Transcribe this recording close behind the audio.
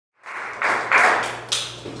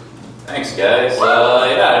Thanks, guys.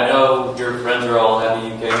 Yeah, I know your friends are all happy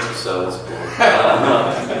you came, so that's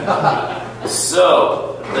cool.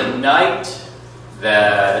 So, the night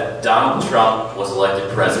that Donald Trump was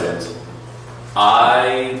elected president,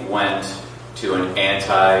 I went to an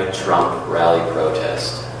anti-Trump rally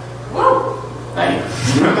protest. Woo! Thank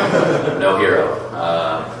you. No hero.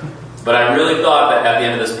 But I really thought that at the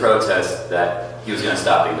end of this protest that he was going to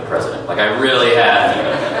stop being the president. Like, I really had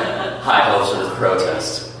high hopes for this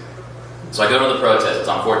protest. So I go to the protest. It's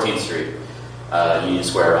on 14th Street, Union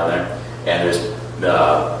Square around there. And there's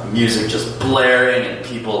music just blaring, and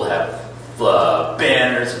people have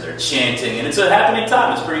banners, and they're chanting. And it's a happening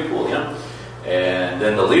time. It's pretty cool, you know? And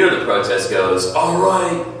then the leader of the protest goes, "All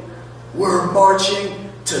right, we're marching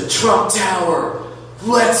to Trump Tower.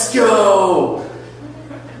 Let's go!"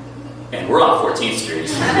 And we're on 14th Street.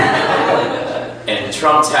 And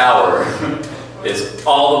Trump Tower is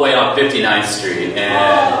all the way on 59th Street. And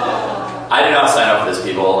I did not sign up for this,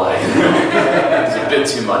 people. Like, it's a bit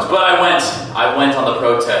too much. But I went on the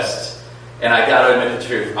protest, and I got to admit the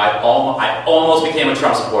truth. I almost became a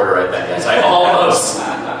Trump supporter right then, guys. I almost,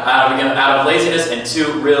 out of laziness, and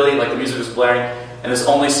two, really, like, the music was blaring, and there's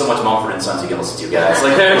only so much Mumford and Sons you can listen to, guys.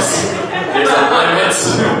 Like, there's a limit,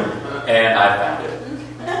 and I found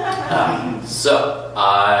it. So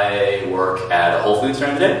I work at a Whole Foods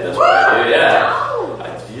during the day. That's what I do. Yeah.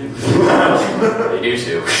 I do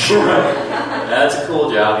too. That's a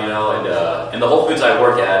cool job, you know. And the Whole Foods I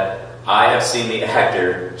work at, I have seen the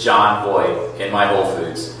actor John Voight in my Whole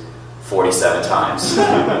Foods 47 times.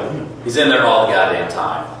 He's in there all the goddamn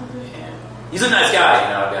time. And he's a nice guy, you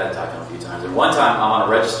know. I've got to talk to him a few times. And one time I'm on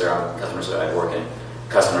a register. I work in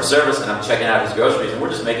customer service, and I'm checking out his groceries, and we're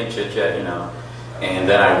just making chit chat, you know. And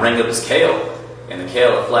then I ring up his kale, and the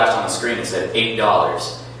kale that flashed on the screen, it said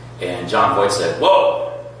 $8. And John Voight said, "Whoa!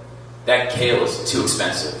 That kale is too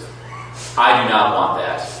expensive. I do not want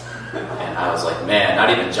that." And I was like, man, not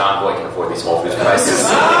even John Voight can afford these Whole Foods prices.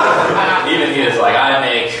 Even he is like, I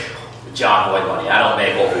make John Voight money. I don't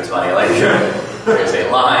make Whole Foods money. Like, there's a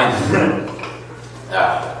line.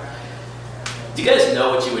 Do you guys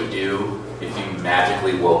know what you would do if you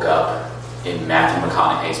magically woke up in Matthew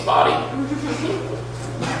McConaughey's body?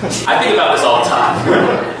 I think about this all the time.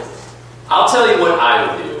 I'll tell you what I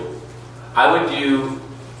would do. I would do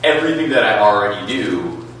everything that I already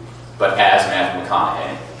do, but as Matthew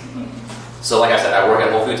McConaughey. So like I said, I work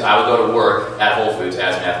at Whole Foods. I would go to work at Whole Foods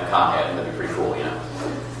as Matthew McConaughey, and that'd be pretty cool, you know.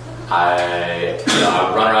 I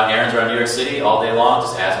would run around errands around New York City all day long,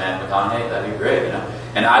 just as Matthew McConaughey. That'd be great, you know.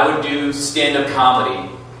 And I would do stand-up comedy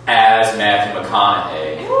as Matthew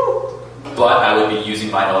McConaughey, but I would be using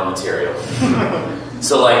my own material.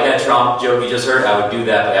 So like that Trump joke you just heard, I would do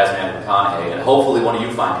that, but as Matthew McConaughey. And hopefully one of you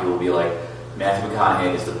fine people will be like, Matthew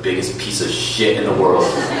McConaughey is the biggest piece of shit in the world.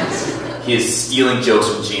 He is stealing jokes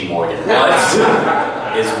from Gene Morgan.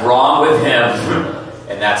 What is wrong with him?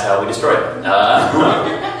 And that's how we destroy him.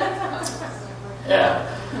 Yeah.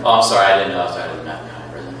 Oh, I'm sorry, I didn't know. Sorry, I didn't Matthew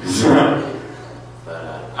McConaughey. But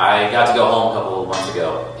I got to go home a couple of months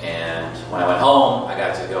ago, and when I went home, I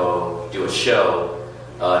got to go do a show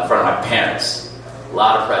in front of my parents. A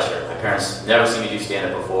lot of pressure. My parents never seen me do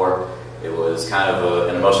stand-up before. It was kind of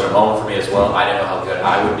an emotional moment for me as well. I didn't know how good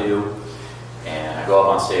I would do. And I go up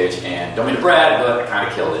on stage, and don't mean to brag, but I kind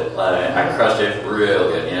of killed it. I crushed it real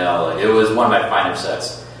good, you know. Like, it was one of my finer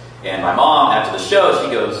sets. And my mom, after the show,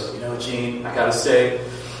 she goes, "You know, Gene, I gotta say,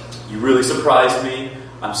 you really surprised me.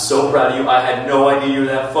 I'm so proud of you. I had no idea you were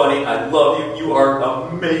that funny. I love you. You are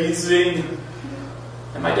amazing."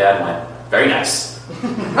 And my dad went, "Very nice."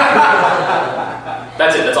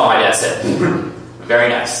 That's it. That's all my dad said. Very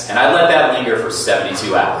nice. And I let that linger for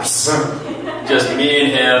 72 hours. Just me and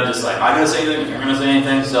him, just like, am I going to say anything? You're going to say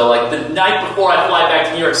anything? So like the night before I fly back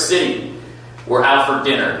to New York City, we're out for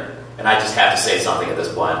dinner. And I just have to say something at this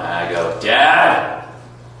point. And I go, "Dad,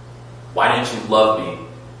 why didn't you love me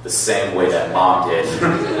the same way that Mom did?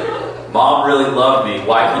 Mom really loved me.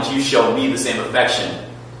 Why couldn't you show me the same affection?"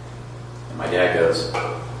 And my dad goes,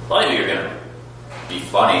 "Well, I knew you were going to be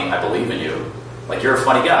funny. I believe in you. Like, you're a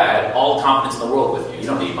funny guy. I had all the confidence in the world with you. You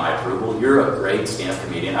don't need my approval. You're a great stand-up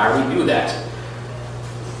comedian. I already knew that."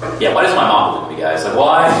 Yeah, why does my mom believe me, guys? Like,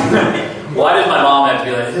 why? Why does my mom have to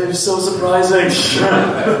be like, "It was so surprising.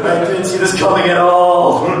 I didn't see this coming at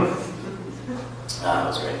all." That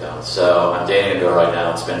was great, though. So I'm dating a girl right now.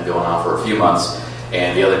 It's been going on for a few months.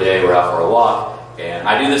 And the other day, we're out for a walk. And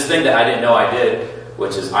I do this thing that I didn't know I did,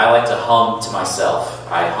 which is I like to hum to myself.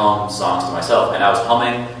 I hum songs to myself. And I was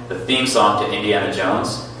humming the theme song to Indiana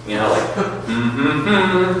Jones. You know, like,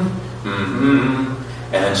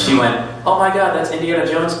 and then she went, oh my God, that's Indiana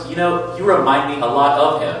Jones. You know, you remind me a lot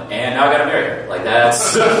of him, and now I gotta marry her. Like,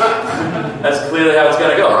 that's clearly how it's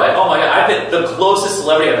gonna go, right? Oh my God, I've been, the closest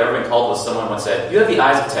celebrity I've ever been called was someone once said, you have the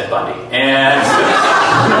eyes of Ted Bundy. And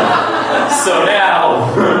so now,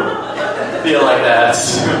 I feel like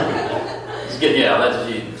that's, she's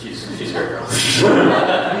a great girl.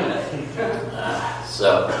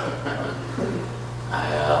 So,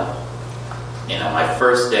 my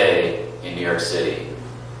first day in New York City,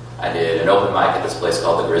 I did an open mic at this place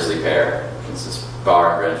called the Grizzly Pear. It's this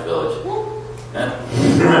bar in Greenwich Village. Yeah.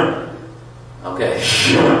 Okay.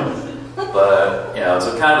 But, it's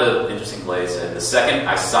a kind of an interesting place. And the second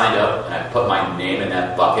I signed up and I put my name in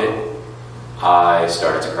that bucket, I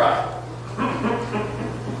started to cry.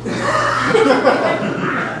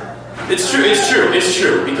 It's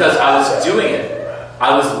true, because I was doing it.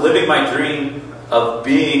 I was living my dream of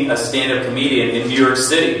being a stand-up comedian in New York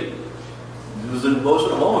City. It was an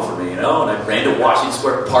emotional moment for me, and I ran to Washington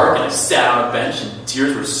Square Park and I sat on a bench and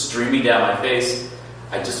tears were streaming down my face.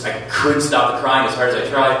 I couldn't stop the crying as hard as I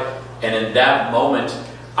tried. And in that moment,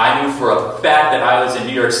 I knew for a fact that I was in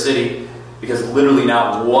New York City because literally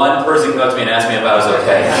not one person came up to me and asked me if I was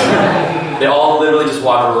okay. They all literally just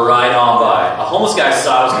walked right on by. A homeless guy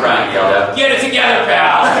saw I was crying and yelled out, "Get it together,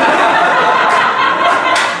 pal!"